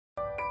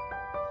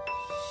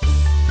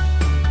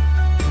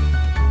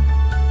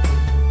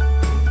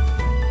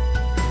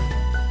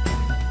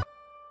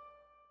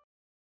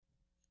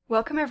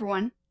Welcome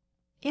everyone.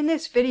 In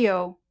this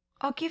video,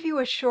 I'll give you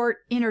a short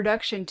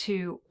introduction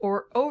to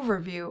or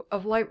overview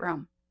of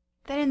Lightroom.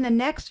 Then in the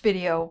next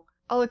video,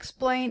 I'll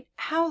explain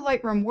how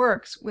Lightroom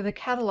works with a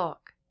catalog.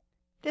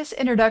 This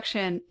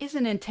introduction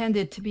isn't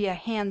intended to be a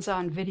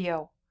hands-on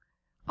video.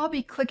 I'll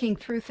be clicking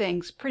through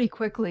things pretty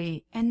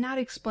quickly and not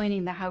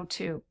explaining the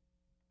how-to.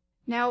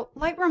 Now,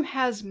 Lightroom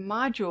has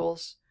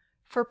modules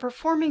for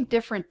performing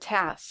different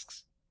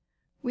tasks.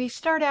 We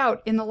start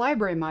out in the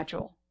Library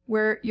module,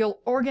 where you'll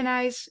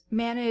organize,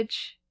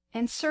 manage,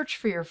 and search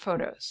for your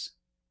photos.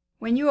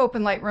 When you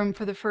open Lightroom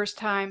for the first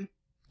time,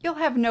 you'll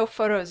have no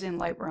photos in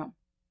Lightroom.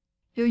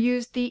 You'll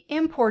use the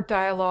Import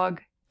dialog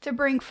to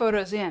bring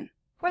photos in,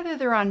 whether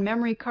they're on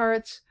memory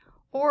cards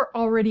or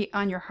already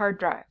on your hard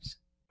drives.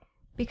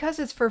 Because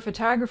it's for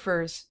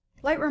photographers,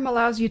 Lightroom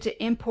allows you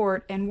to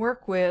import and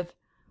work with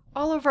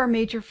all of our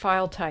major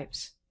file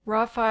types: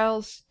 RAW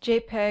files,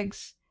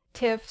 JPEGs,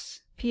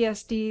 TIFFs,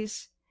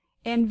 PSDs,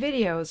 and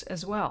videos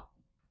as well.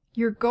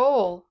 Your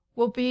goal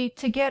will be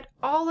to get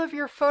all of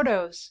your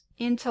photos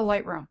into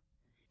Lightroom.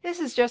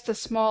 This is just a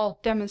small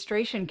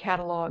demonstration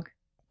catalog,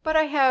 but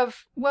I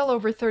have well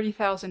over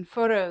 30,000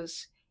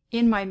 photos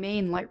in my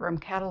main Lightroom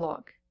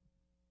catalog.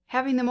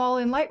 Having them all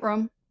in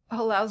Lightroom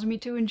allows me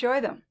to enjoy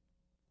them.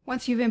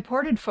 Once you've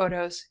imported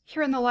photos,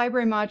 here in the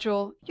Library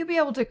module, you'll be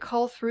able to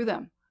cull through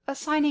them,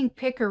 assigning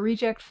pick or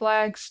reject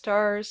flags,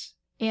 stars,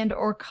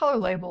 and/or color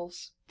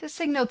labels to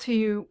signal to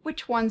you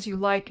which ones you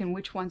like and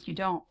which ones you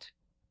don't.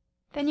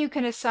 Then you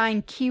can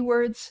assign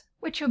keywords,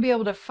 which you'll be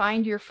able to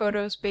find your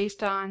photos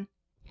based on,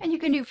 and you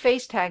can do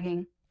face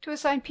tagging to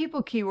assign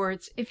people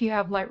keywords if you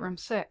have Lightroom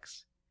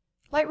 6.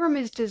 Lightroom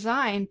is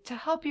designed to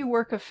help you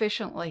work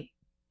efficiently.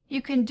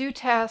 You can do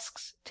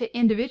tasks to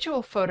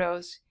individual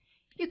photos.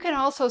 You can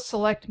also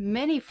select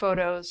many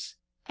photos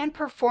and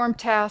perform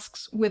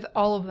tasks with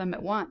all of them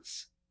at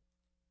once.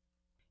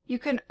 You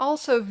can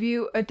also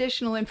view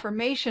additional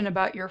information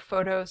about your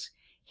photos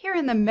here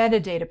in the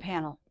metadata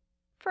panel.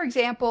 For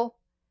example,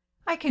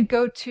 I could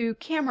go to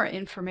camera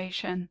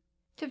information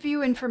to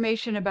view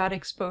information about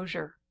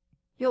exposure.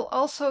 You'll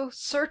also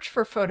search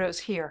for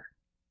photos here.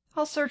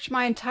 I'll search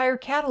my entire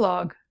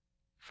catalog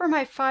for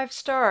my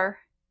 5-star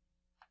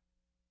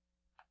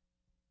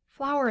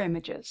flower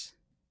images.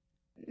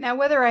 Now,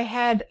 whether I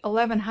had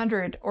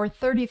 1,100 or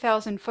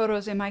 30,000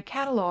 photos in my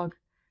catalog,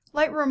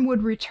 Lightroom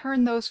would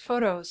return those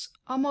photos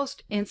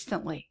almost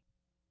instantly.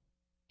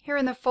 Here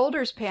in the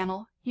Folders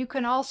panel, you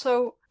can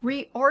also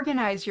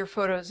reorganize your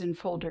photos in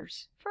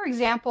folders. For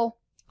example,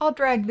 I'll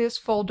drag this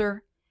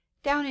folder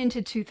down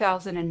into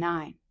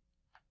 2009,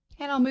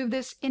 and I'll move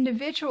this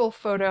individual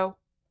photo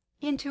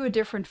into a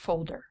different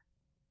folder.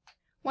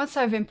 Once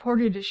I've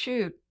imported a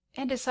shoot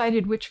and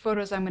decided which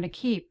photos I'm going to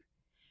keep,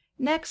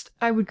 next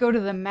I would go to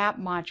the Map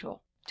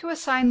module to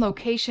assign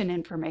location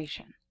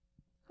information.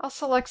 I'll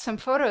select some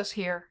photos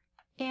here,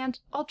 and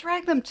I'll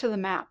drag them to the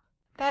map.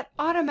 That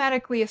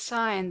automatically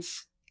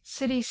assigns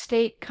city,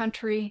 state,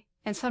 country,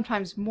 and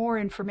sometimes more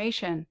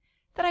information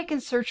that I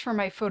can search for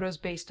my photos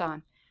based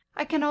on.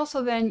 I can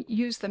also then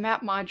use the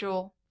Map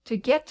module to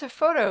get to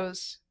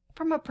photos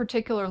from a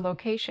particular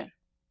location.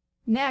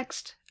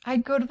 Next,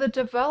 I'd go to the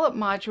Develop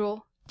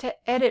module to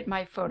edit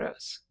my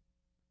photos.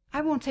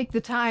 I won't take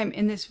the time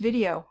in this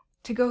video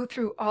to go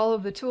through all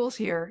of the tools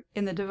here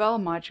in the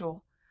Develop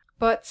module,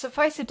 but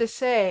suffice it to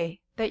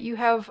say that you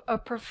have a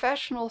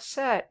professional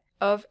set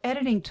of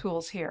editing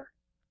tools here.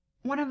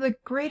 One of the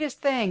greatest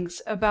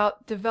things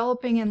about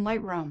developing in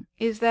Lightroom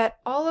is that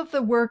all of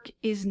the work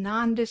is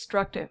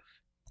non-destructive.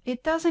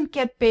 It doesn't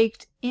get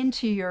baked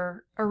into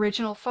your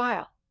original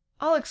file.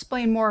 I'll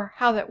explain more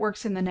how that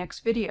works in the next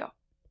video.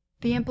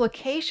 The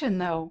implication,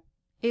 though,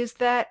 is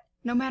that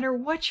no matter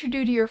what you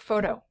do to your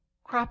photo,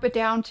 crop it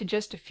down to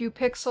just a few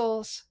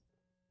pixels,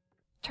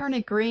 turn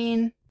it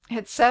green,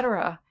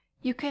 etc.,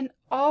 you can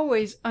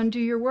always undo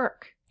your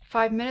work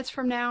 5 minutes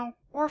from now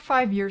or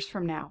 5 years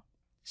from now.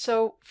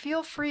 So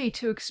feel free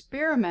to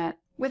experiment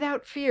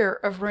without fear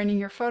of ruining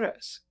your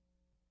photos.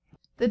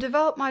 The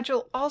Develop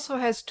module also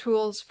has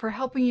tools for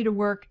helping you to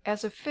work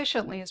as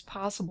efficiently as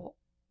possible.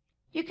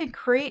 You can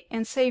create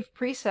and save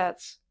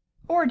presets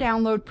or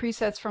download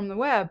presets from the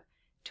web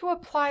to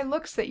apply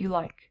looks that you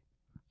like.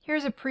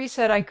 Here's a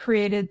preset I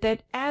created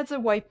that adds a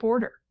white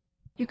border.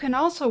 You can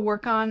also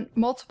work on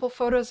multiple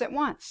photos at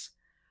once.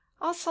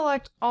 I'll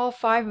select all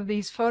 5 of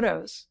these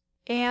photos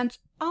and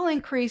I'll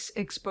increase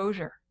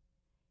exposure.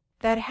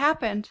 That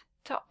happened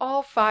to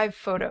all 5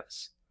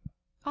 photos.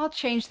 I'll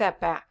change that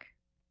back.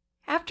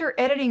 After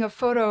editing a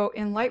photo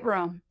in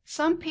Lightroom,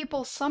 some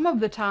people some of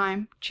the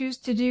time choose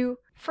to do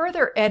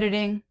further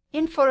editing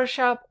in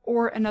Photoshop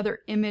or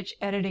another image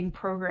editing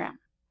program.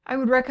 I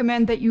would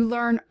recommend that you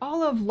learn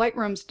all of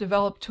Lightroom's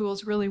developed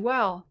tools really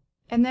well,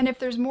 and then if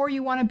there's more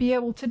you want to be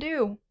able to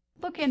do,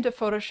 look into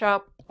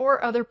Photoshop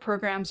or other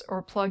programs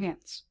or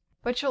plugins.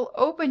 But you'll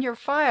open your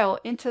file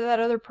into that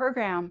other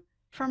program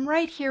from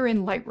right here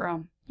in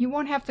Lightroom. You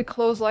won't have to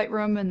close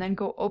Lightroom and then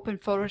go open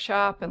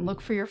Photoshop and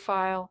look for your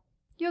file.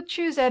 You'll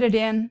choose Edit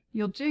In,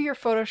 you'll do your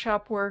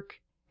Photoshop work,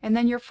 And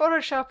then your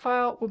Photoshop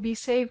file will be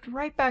saved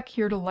right back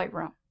here to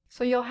Lightroom.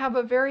 So you'll have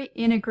a very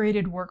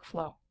integrated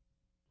workflow.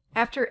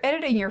 After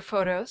editing your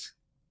photos,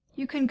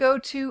 you can go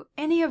to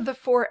any of the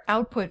 4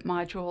 output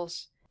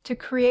modules to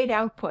create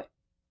output.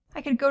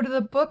 I could go to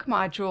the book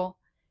module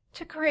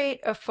to create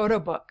a photo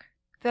book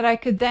that I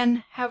could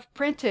then have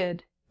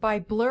printed by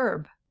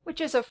Blurb,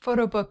 which is a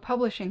photo book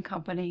publishing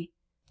company,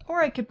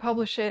 or I could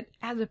publish it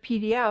as a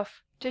PDF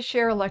to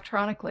share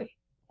electronically.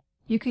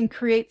 You can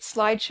create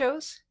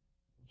slideshows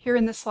here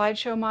in the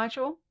slideshow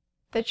module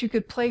that you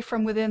could play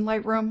from within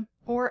Lightroom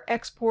or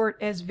export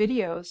as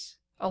videos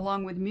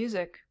along with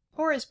music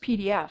or as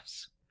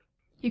PDFs.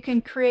 You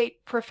can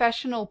create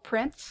professional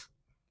prints.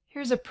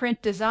 Here's a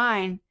print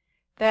design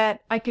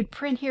that I could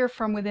print here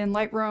from within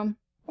Lightroom,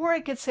 or I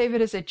could save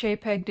it as a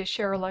JPEG to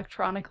share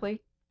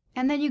electronically.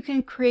 And then you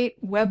can create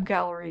web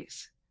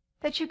galleries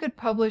that you could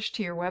publish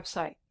to your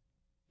website.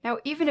 Now,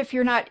 even if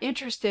you're not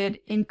interested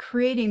in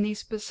creating these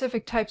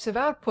specific types of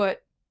output,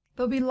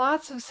 there'll be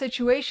lots of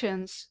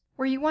situations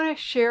where you want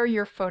to share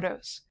your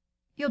photos.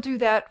 You'll do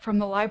that from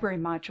the library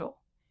module.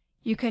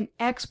 You can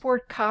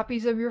export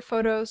copies of your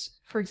photos,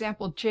 for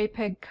example,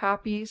 JPEG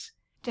copies,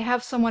 to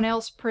have someone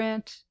else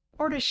print,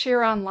 or to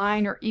share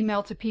online or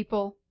email to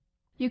people.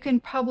 You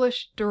can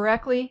publish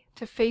directly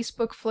to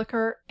Facebook,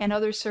 Flickr, and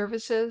other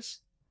services.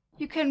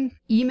 You can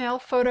email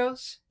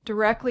photos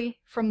directly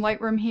from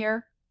Lightroom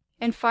here.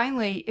 And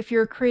finally, if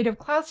you're a Creative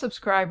Cloud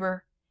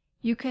subscriber,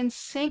 you can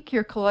sync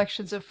your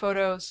collections of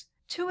photos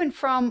to and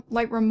from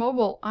Lightroom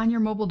Mobile on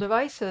your mobile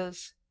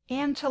devices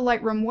and to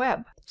Lightroom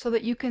Web so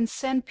that you can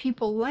send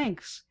people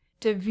links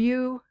to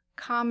view,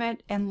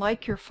 comment, and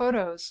like your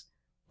photos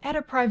at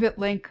a private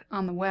link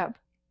on the web.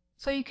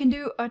 So you can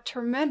do a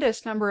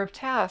tremendous number of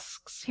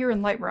tasks here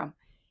in Lightroom.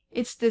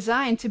 It's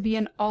designed to be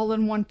an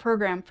all-in-one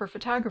program for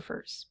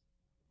photographers.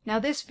 Now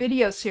this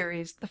video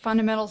series, The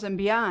Fundamentals and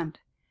Beyond,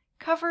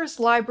 covers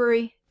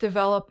library,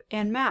 develop,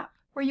 and map,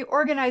 where you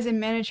organize and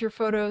manage your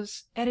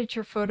photos, edit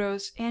your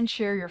photos, and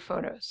share your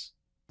photos.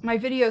 My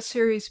video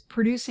series,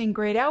 Producing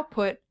Great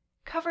Output,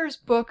 covers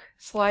book,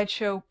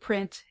 slideshow,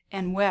 print,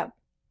 and web,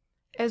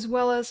 as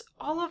well as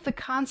all of the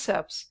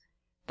concepts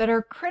that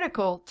are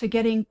critical to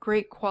getting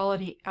great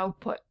quality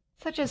output,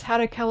 such as how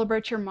to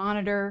calibrate your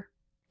monitor,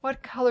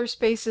 what color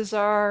spaces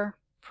are,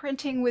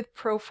 printing with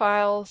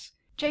profiles,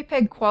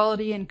 JPEG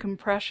quality and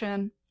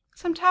compression,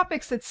 some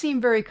topics that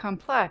seem very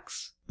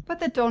complex, but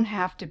that don't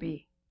have to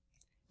be.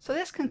 So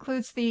this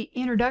concludes the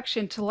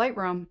introduction to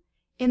Lightroom.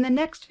 In the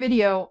next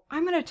video,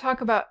 I'm going to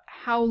talk about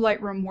how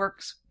Lightroom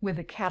works with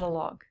a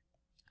catalog.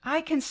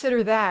 I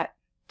consider that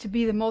to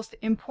be the most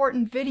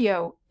important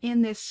video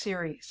in this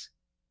series.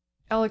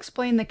 I'll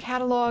explain the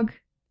catalog,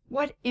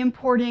 what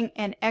importing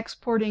and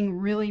exporting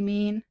really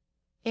mean,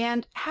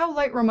 and how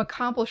Lightroom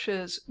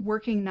accomplishes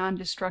working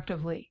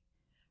non-destructively.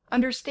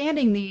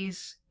 Understanding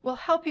these will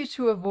help you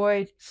to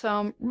avoid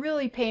some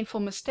really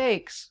painful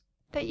mistakes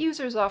that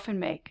users often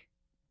make.